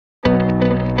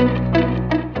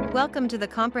Welcome to the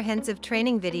comprehensive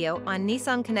training video on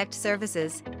NissanConnect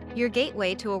services, your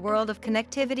gateway to a world of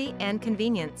connectivity and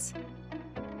convenience.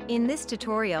 In this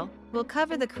tutorial, we'll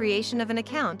cover the creation of an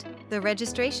account, the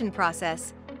registration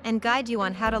process, and guide you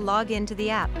on how to log into the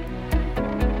app.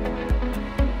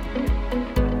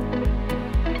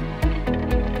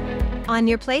 On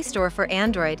your Play Store for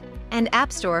Android and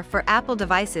App Store for Apple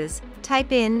devices,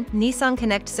 type in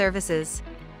NissanConnect services.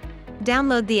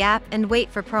 Download the app and wait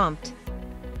for prompt.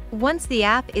 Once the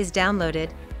app is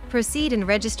downloaded, proceed in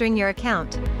registering your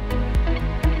account.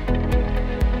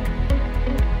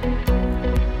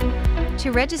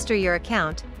 To register your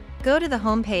account, go to the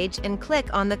home page and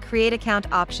click on the Create Account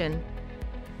option.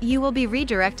 You will be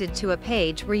redirected to a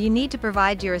page where you need to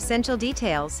provide your essential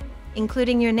details,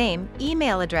 including your name,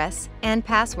 email address, and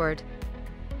password.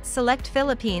 Select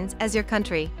Philippines as your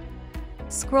country.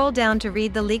 Scroll down to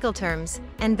read the legal terms,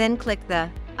 and then click the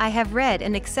I have read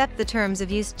and accept the terms of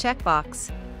use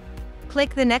checkbox.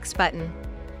 Click the Next button.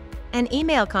 An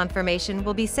email confirmation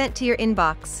will be sent to your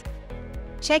inbox.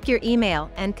 Check your email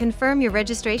and confirm your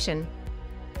registration.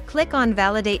 Click on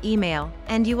Validate Email,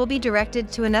 and you will be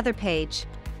directed to another page.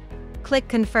 Click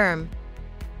Confirm.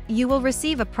 You will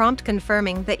receive a prompt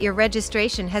confirming that your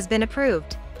registration has been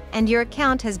approved, and your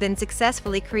account has been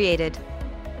successfully created.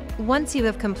 Once you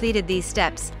have completed these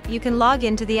steps, you can log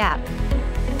into the app.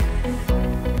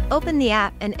 Open the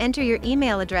app and enter your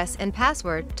email address and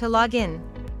password to log in.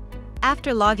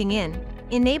 After logging in,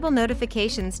 enable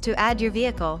notifications to add your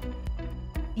vehicle.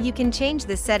 You can change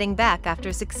this setting back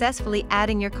after successfully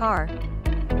adding your car.